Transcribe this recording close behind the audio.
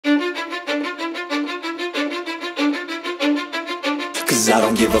Cause I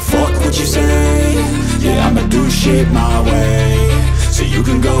don't give a fuck what you say. Yeah, I'ma do shit my way. So you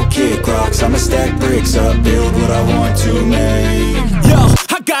can go kick rocks, I'ma stack bricks up, build what I want to make. Yo,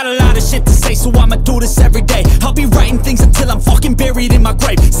 I got a lot of shit to say, so I'ma do this every day. I'll be writing things until I'm fucking buried in my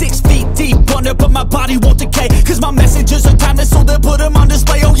grave. 6 feet deep under, but my body won't decay. Cause my messages are timeless, so they'll put them on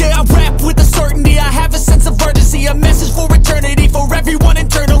display. Oh yeah, I rap with a certainty, I have a sense of urgency. A message for eternity, for everyone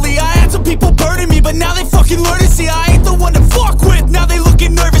internally. I had some people burning me, but now they fucking learn to see I ain't the one to fuck with, now they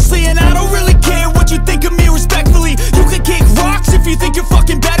looking nervously. And I don't really care what you think of me, respectfully. You can kick rocks if you think you're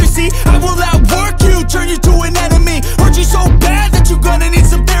fucking better, see. I will outwork you, turn you to an enemy. Hurt you so bad that you're gonna need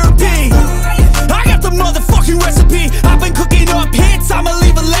some therapy. I got the motherfucking recipe, I've been cooking up hits, I'ma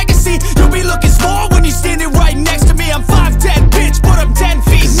leave a legacy. You'll be looking small when you're standing right next to me. I'm 5'10", bitch, but I'm 10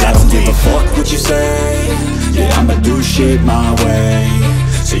 feet Cause I don't give a fuck what you say. Yeah, I'ma do shit my way.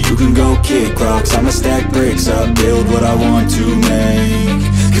 So you can go kick rocks, I'ma stack bricks up, build what I want to make.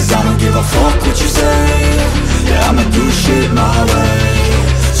 Cause I don't give a fuck what you say. Yeah, I'ma do shit my way.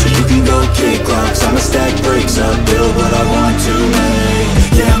 So you can go kick rocks, I'ma stack bricks up, build what I want to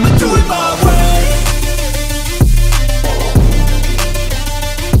make. Yeah, I'ma do it my way.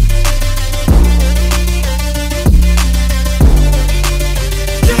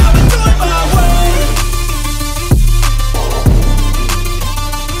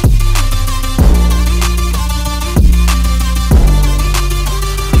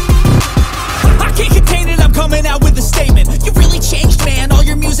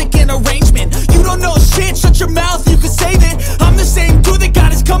 Shut your mouth, you can save it. I'm the same dude that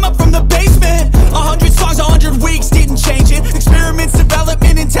got his come up from the basement. 100 songs, 100 weeks, didn't change it. Experiments,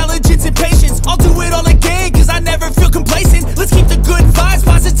 development, intelligence, and patience. I'll do it all again, cause I never feel complacent. Let's keep the good vibes,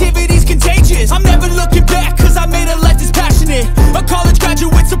 positivity's contagious. I'm never looking back, cause I made a life that's passionate. A college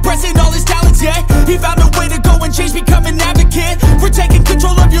graduate suppressing all his talents, yeah. He found a way to go and change, become an advocate. For taking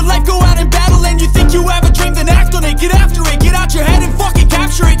control of your life, go out and battle. And you think you have a dream, then act on it. Get after it, get out your head and fucking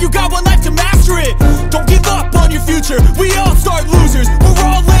capture it. You got one life to master it. Don't give up on your future, we all start losers. We're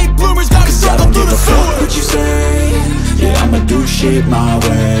all late bloomers, gotta struggle through the sewer. I don't give a fuck what you say. Yeah, I'ma do shit my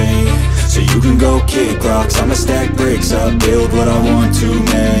way. So you can go kick rocks, I'ma stack bricks up, build what I want to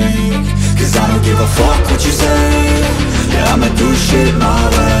make. Cause I don't give a fuck what you say. Yeah, I'ma do shit my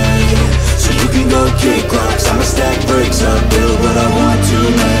way. So you can go kick rocks, I'ma stack bricks up, build what I want to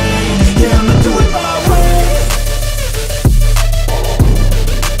make. Yeah, I'ma do it my way.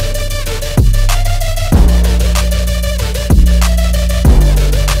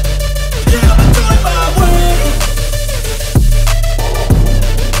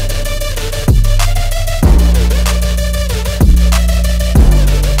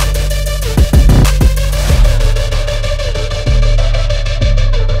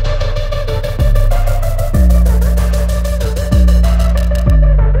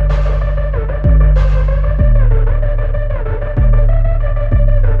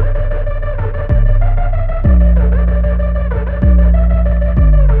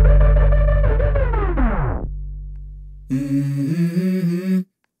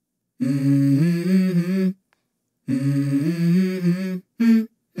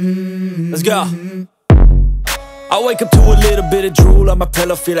 Let's go. I wake up to a little bit of drool on my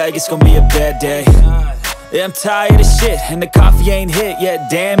pillow, feel like it's gonna be a bad day. Yeah, I'm tired of shit, and the coffee ain't hit yet,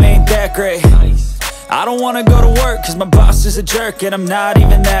 damn, ain't that great. I don't wanna go to work, cause my boss is a jerk, and I'm not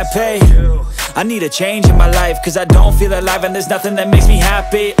even that paid. I need a change in my life, cause I don't feel alive, and there's nothing that makes me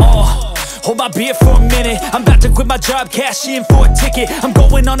happy. Hold my beer for a minute, I'm about to quit my job, cash in for a ticket. I'm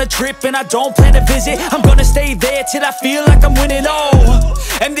going on a trip and I don't plan to visit. I'm gonna stay there till I feel like I'm winning,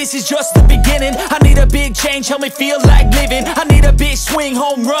 and this is just the beginning. I need a big change, help me feel like living. I need a big swing,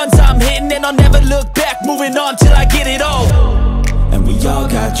 home runs I'm hitting. And I'll never look back, moving on till I get it all. And we all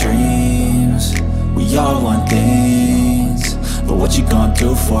got dreams, we all want things. But what you gonna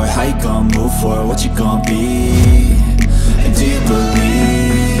do for it, how you gonna move for it, what you gonna be? And do you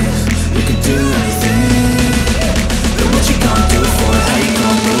believe you can do anything? But what you gonna do for it, how you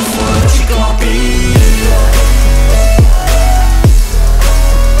gonna move for it, what you gonna be?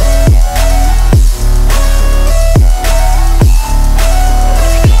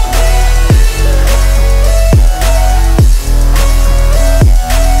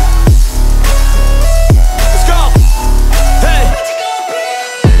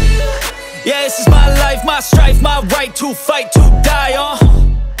 Yeah, this is my life, my strife, my right to fight, to die on.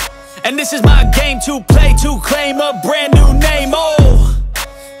 And this is my game to play, to claim a brand new name,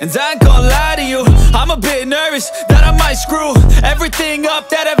 And I ain't gonna lie to you, I'm a bit nervous that I might screw everything up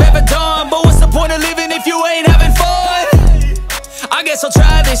that I've ever done. But what's the point of living if you ain't having fun? I guess I'll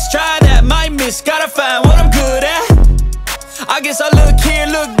try this, try that, might miss, gotta find what I'm good at. I guess I look here,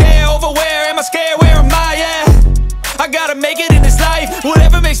 look there, over where am I scared, where am I at? I gotta make it in this life,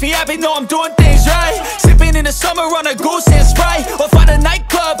 whatever makes me happy, know I'm doing things right. Sipping in the summer on a goose and Sprite, or find a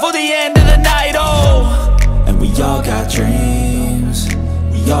nightclub for the end of the night, oh. And we all got dreams,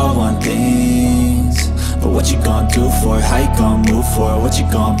 we all want things, but what you gonna do for it, how you gonna move for it, what you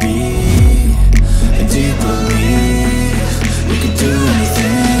gonna be? And do you believe we can do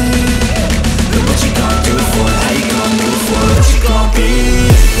anything? But what you gonna do for it, how you gonna move for it, what you gonna be?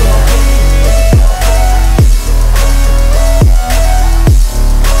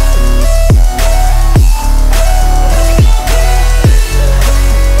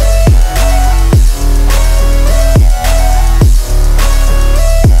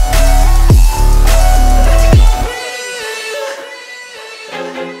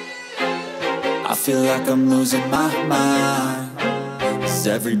 I feel like I'm losing my mind. Is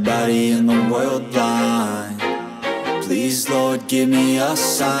everybody in the world blind? Please, Lord, give me a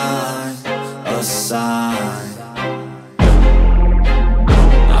sign, a sign.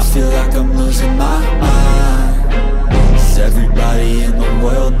 I feel like I'm losing my mind. Is everybody in the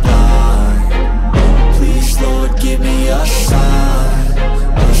world blind? Please, Lord, give me a sign,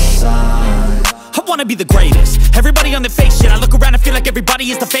 a sign. I wanna be the greatest. Everybody on the fake shit. I look around and feel like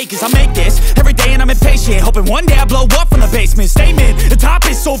everybody is the fakest. I make this every day and I'm impatient, hoping one day I blow up from the basement. Statement, the top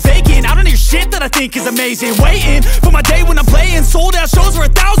is so vacant. I don't hear shit that I think is amazing. Waiting for my day when I'm playing sold out shows for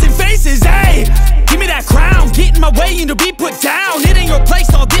 1,000 faces. Hey, give me that crown, get in my way and to be put down. It ain't your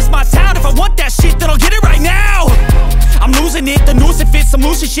place, all this my town. If I want that shit, then I'll get it right now. I'm losing it, the noose it fits, I'm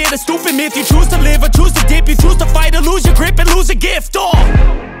losing shit. A stupid myth, you choose to live or choose to dip. You choose to fight or lose your grip and lose a gift. Oh,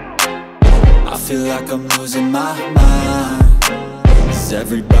 I feel like I'm losing my mind. Is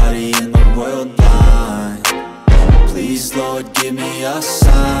everybody in the world blind? Please, Lord, give me a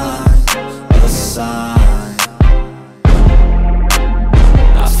sign, a sign.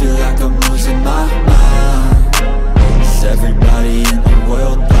 I feel like I'm losing my mind. Is everybody in the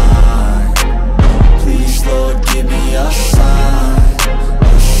world blind? Please, Lord, give me a sign,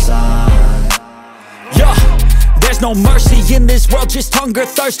 a sign. yeah. There's no mercy in this world, just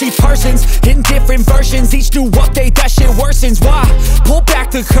hunger-thirsty persons in different versions, each new update, that shit worsens. Why? Pull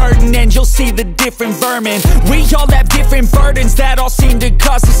back the curtain and you'll see the different vermin. We all have different burdens that all seem to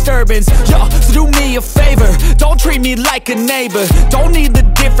cause disturbance. Yo, so do me a favor, don't treat me like a neighbor. Don't need the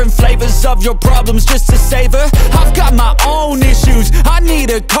different flavors of your problems just to savor. I've got my own issues, I need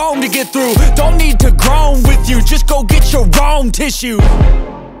a comb to get through. Don't need to groan with you, just go get your own tissue.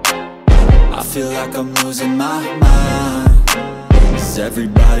 I feel like I'm losing my mind. Is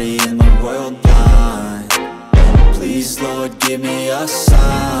everybody in the world blind? Please, Lord, give me a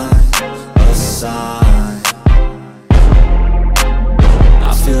sign, a sign.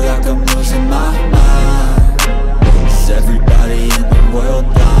 I feel like I'm losing my mind. Is everybody in the world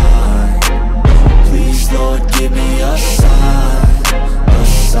blind? Please, Lord, give me a sign, a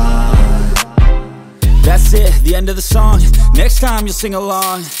sign. That's it, the end of the song. Next time you'll sing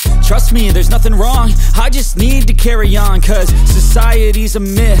along. Trust me, there's nothing wrong. I just need to carry on, cause society's a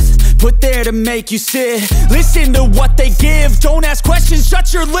myth put there to make you sit. Listen to what they give. Don't ask questions,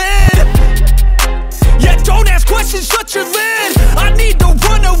 shut your lid. Yeah, don't ask questions, shut your lid. I need to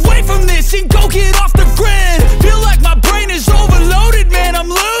run away from this and go get off the grid. Feel like my brain is overloaded, man, I'm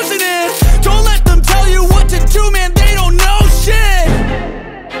losing it. Don't let them tell you what to do, man, they don't know shit.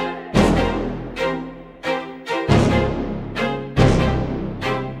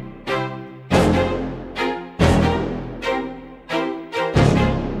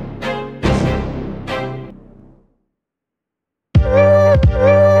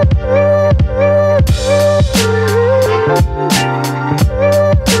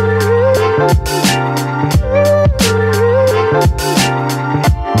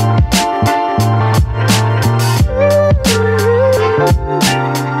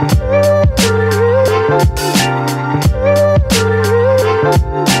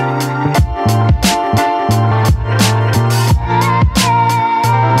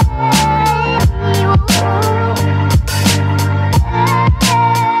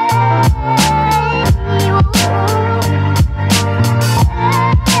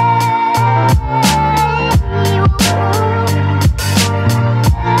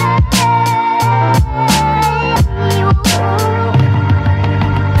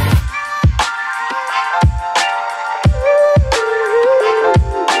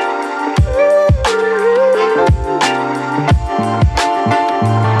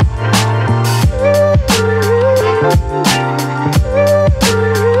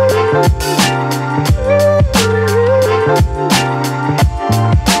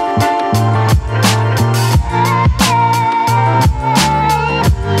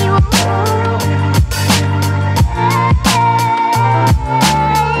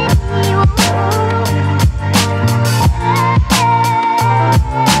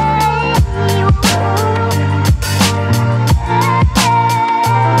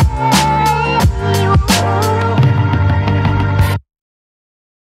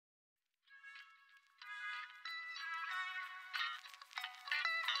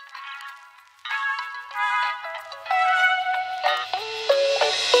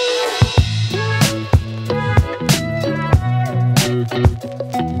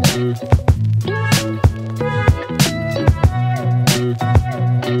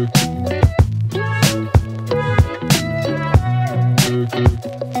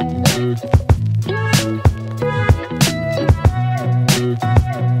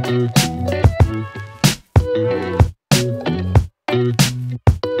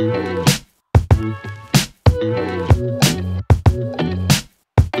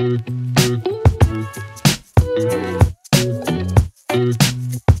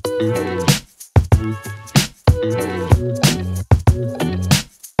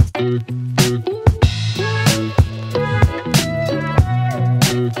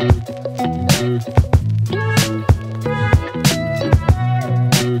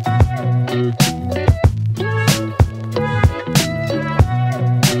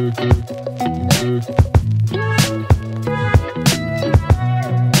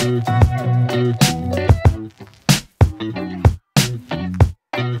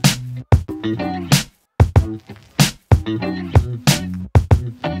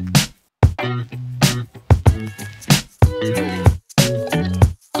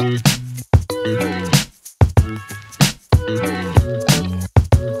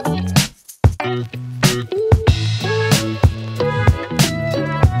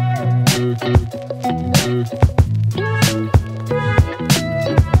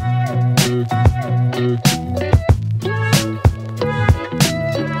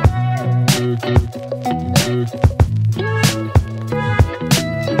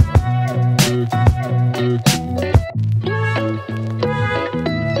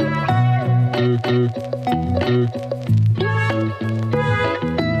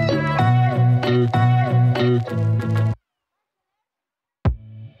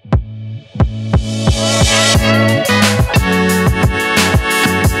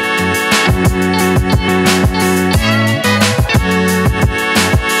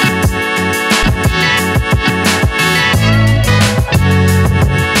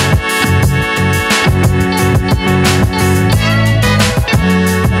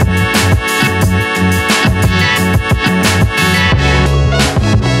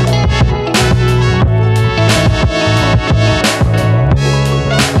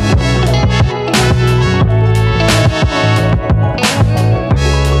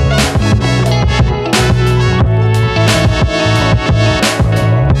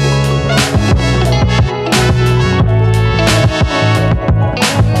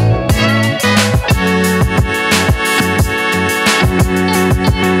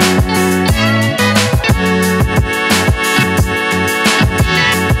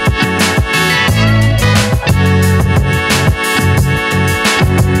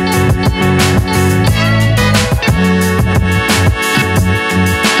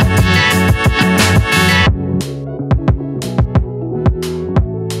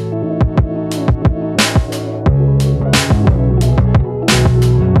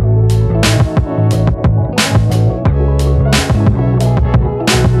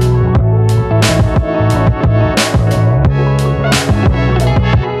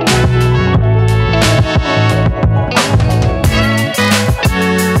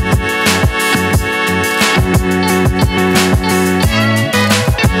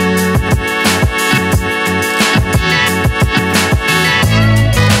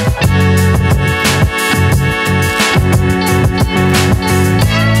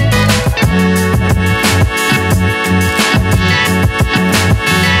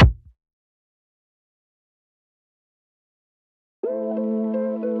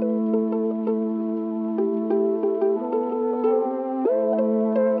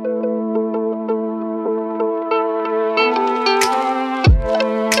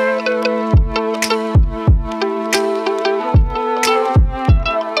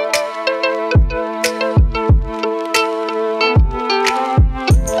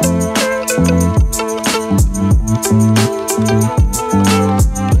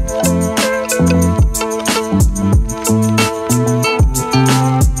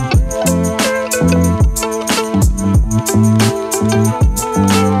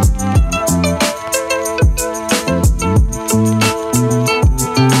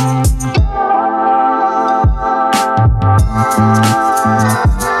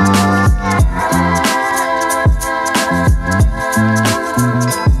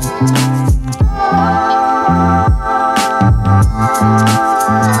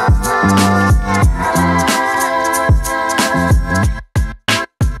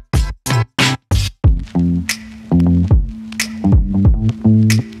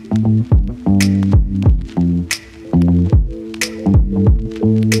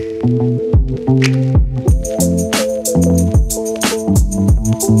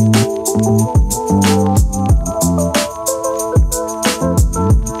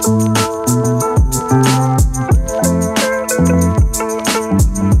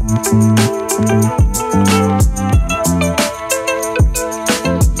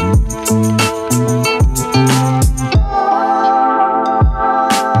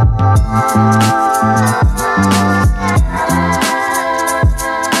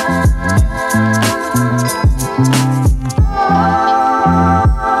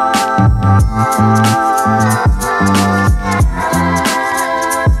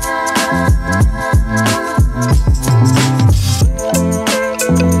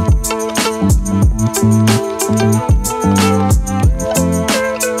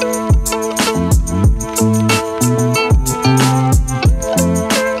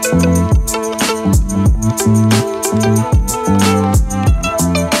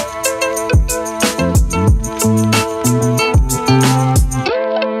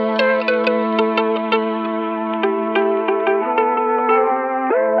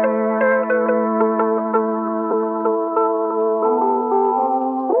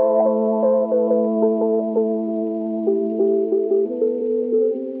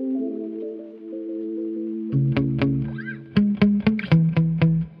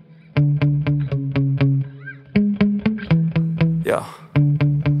 Yeah.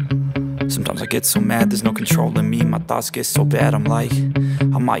 Sometimes I get so mad, there's no controlling me. My thoughts get so bad, I'm like,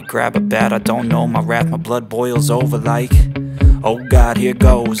 I might grab a bat, I don't know. My wrath, my blood boils over like, oh God, here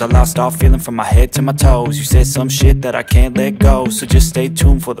goes. I lost all feeling from my head to my toes. You said some shit that I can't let go, so just stay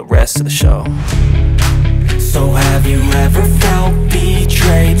tuned for the rest of the show. So have you ever felt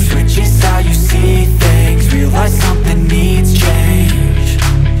betrayed? Switches how you see things, realize something needs change.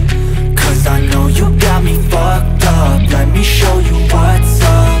 Cause I know you got me fucked up, let me show you what's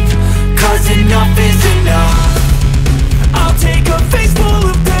up. Cause enough is enough. I'll take a face full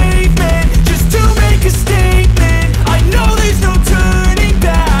of pavement just to make a statement. I know there's no turning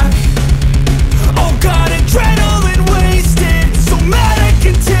back. Oh God, adrenaline wasted, so mad I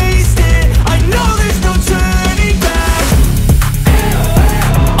can taste it. I know there's no turning back.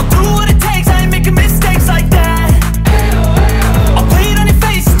 I'll do what it takes, I ain't making mistakes like that. I'll play it on your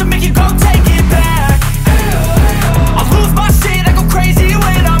face to make you go take it back. I'll lose my shit, I go crazy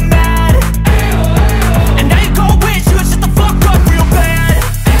when I'm mad. And now you gon' wish you would shut the fuck up real bad.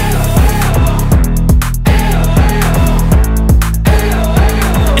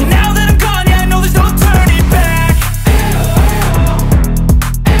 And now that I'm gone, yeah, I know there's no turning back.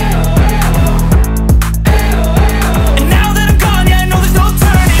 And now that I'm gone, yeah, I know there's no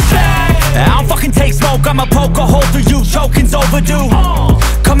turning back. I don't fucking take smoke, I'ma poke a hole through you, choking's overdue.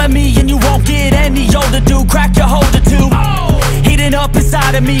 Come at me and you won't get any older, dude. Crack your holder too. Heating up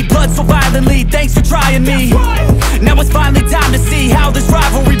inside of me, blood so violently, thanks for trying me. Now it's finally time to see how this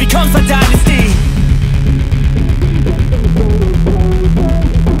rivalry becomes a dynasty.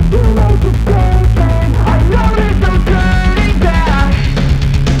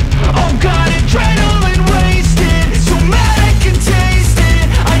 Oh God, adrenaline wasted, so mad I can taste it.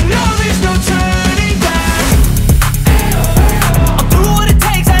 I know there's no turning back. I'll do what it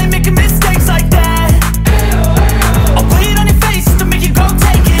takes, I ain't making mistakes like that. I'll play it on your face to make you go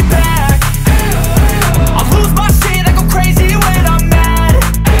take it back. I'll lose my shit, I go crazy when I'm mad.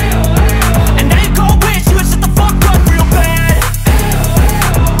 And now you gon' wish you would shut the fuck up real bad.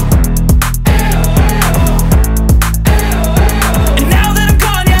 And now that I'm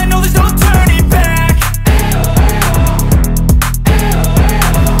gone, yeah, I know there's no turning back.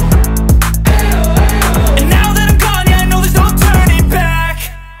 And now that I'm gone, yeah, I know there's no turning back.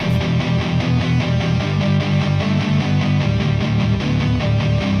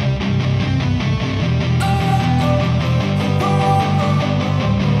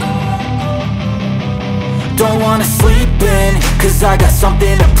 Don't wanna sleep in, cause I got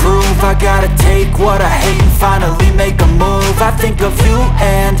something to prove. I gotta take what I hate and finally make a move. I think of you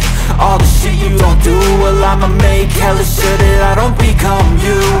and all the shit you don't do. Well, I'ma make hella sure that I don't become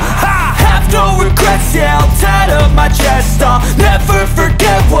you. I have no regrets, yeah, I'll tie up my chest. I'll never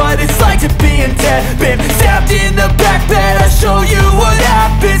forget what it's like to be in debt. Been stabbed in the back bed, I'll show you what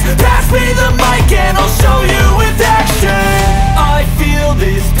happens. Pass me the mic and I'll show you with action. I feel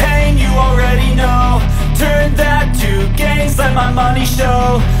this pain, you already know. Turn that to gains, let my money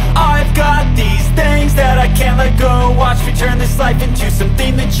show. I've got these things that I can't let go. Watch me turn this life into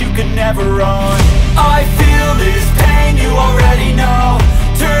something that you could never own. I feel this pain, you already know.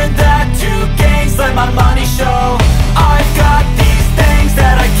 Turn that to gains, let my money show. I've got these things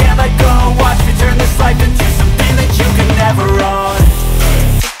that I can't let go. Watch me turn this life into something that you could never own.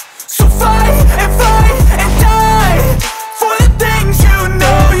 So fight and die for the things you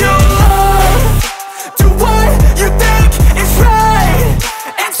know you love. Do what you think is right,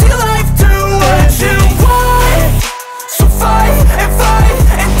 and see life do what you want. So fight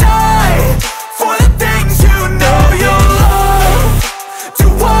and die for the things you know you love. Do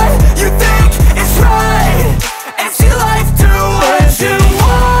what you think is right, and see life do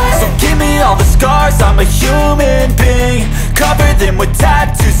scars, I'm a human being. Cover them with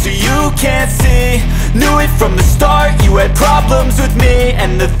tattoos so you can't see. Knew it from the start, you had problems with me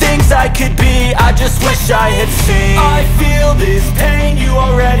and the things I could be, I just wish I had seen. I feel this pain, you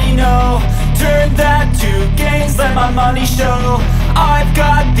already know. Turn that to gains, let my money show. I've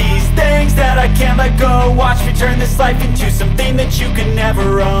got these things that I can't let go. Watch me turn this life into something that you can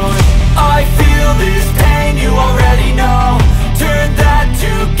never own. I feel this pain, you already know. Turn that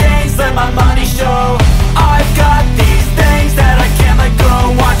to gains, let my money show. I've got these things that I can't let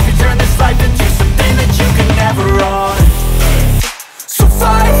go. Watch me turn this life into something that you can never own. So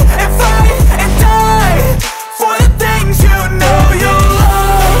fight and die for the things you know you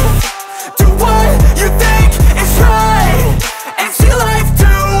love. Do what you think is right and see life do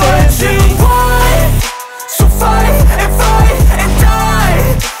what you want. So fight and die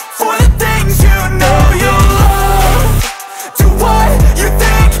for the things you know you love. Do what you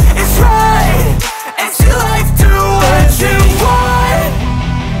think is right and see life do what you want.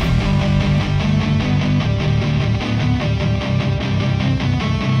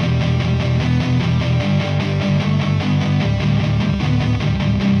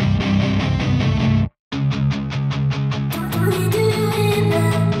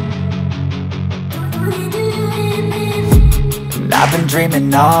 I've been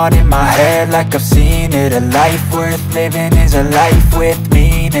dreaming on in my head like I've seen it. A life worth living is a life with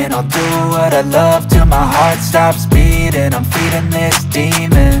meaning. I'll do what I love till my heart stops beating. I'm feeding this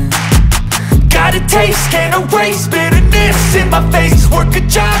demon. Got a taste, can't erase bitterness in my face. Work a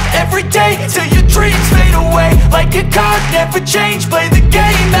job every day till your dreams fade away. Like a card, never change, play the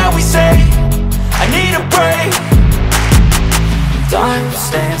game that we say. I need a break. I'm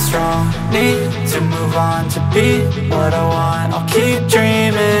staying strong, need to move on to be what I want. I'll keep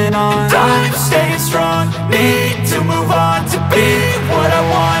dreaming on. I'm staying strong, need to move on to be what I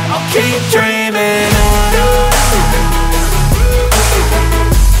want. I'll keep dreaming on.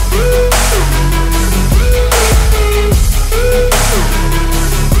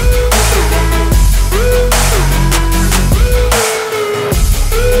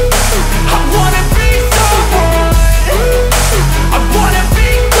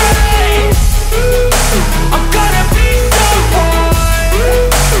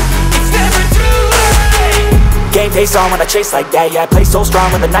 Face on when I chase like that. Yeah, I play so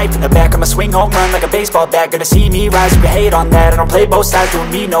strong with a knife in the back. I'ma swing home run like a baseball bat. Gonna see me rise, you can hate on that. I don't play both sides, doing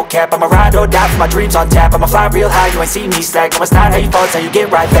me no cap. I'ma ride or die for my dreams on tap. I'ma fly real high, you ain't see me slack. No, it's not how you fall, it's how you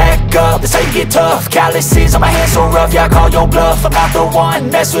get right back up. That's how you get tough. Calluses on my hands so rough, yeah, I call your bluff. I'm not the one,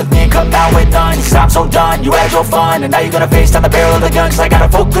 mess with me, come out with none. Cause I'm so done, you had your fun. And now you're gonna face down the barrel of the gun. Cause I got a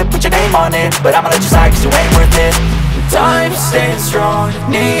full clip, put your name on it. But I'ma let you slide cause you ain't worth it. I'm staying strong,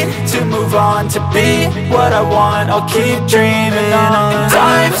 need to move on to be what I want. I'll keep dreaming on.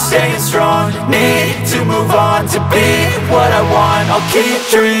 I'm staying strong, need to move on to be what I want. I'll keep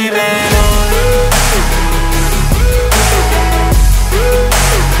dreaming on.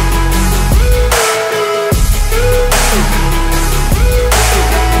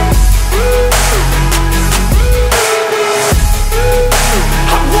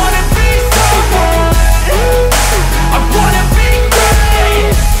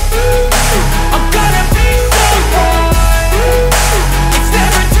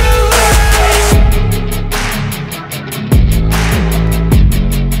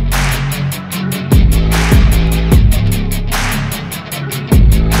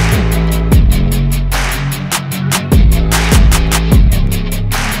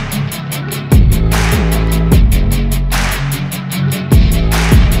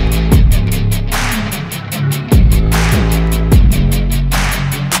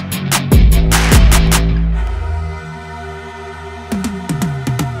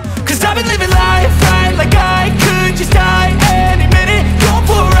 I've been living life right like I could just die any minute. Going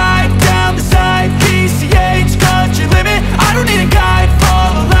for a ride down the side, PCH, country limit. I don't need a guide,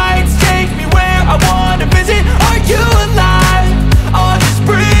 follow lights, take me where I wanna visit. Are you alive? Or just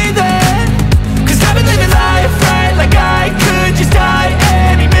breathing? Cause I've been living life right like I could just die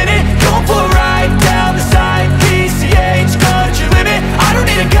any minute. Going for a ride down the side, PCH, country limit. I don't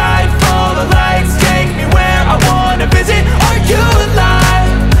need a guide, follow lights, take me where I wanna visit. Are you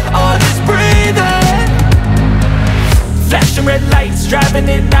alive? Or just breathing? Flashing red lights, driving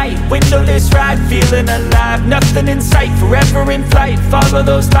at night, windowless ride, feeling alive. Nothing in sight, forever in flight. Follow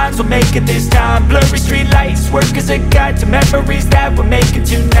those lines, we'll make it this time. Blurry street lights, work as a guide to memories that we're making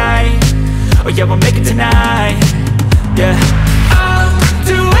tonight. Oh yeah, we'll make it tonight. Yeah, I'll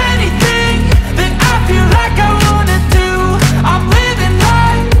do anything that I feel like I wanna do. I'm living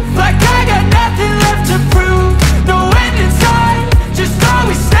life like I got nothing left to prove. No end in sight, just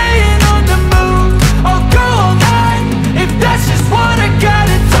always staying on the move.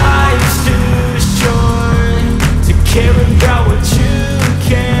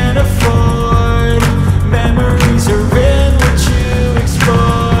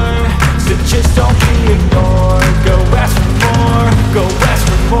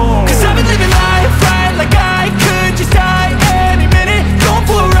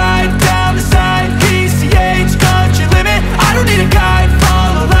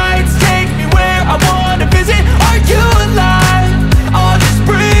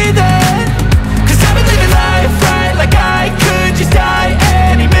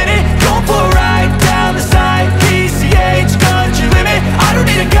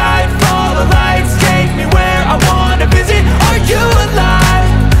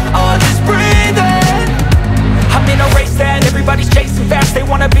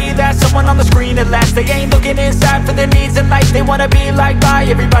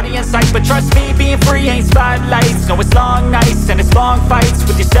 nobody in sight. But trust me, being free ain't spotlights. No, it's long nights and it's long fights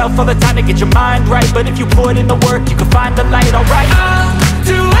with yourself all the time to get your mind right. But if you put in the work, you can find the light, alright.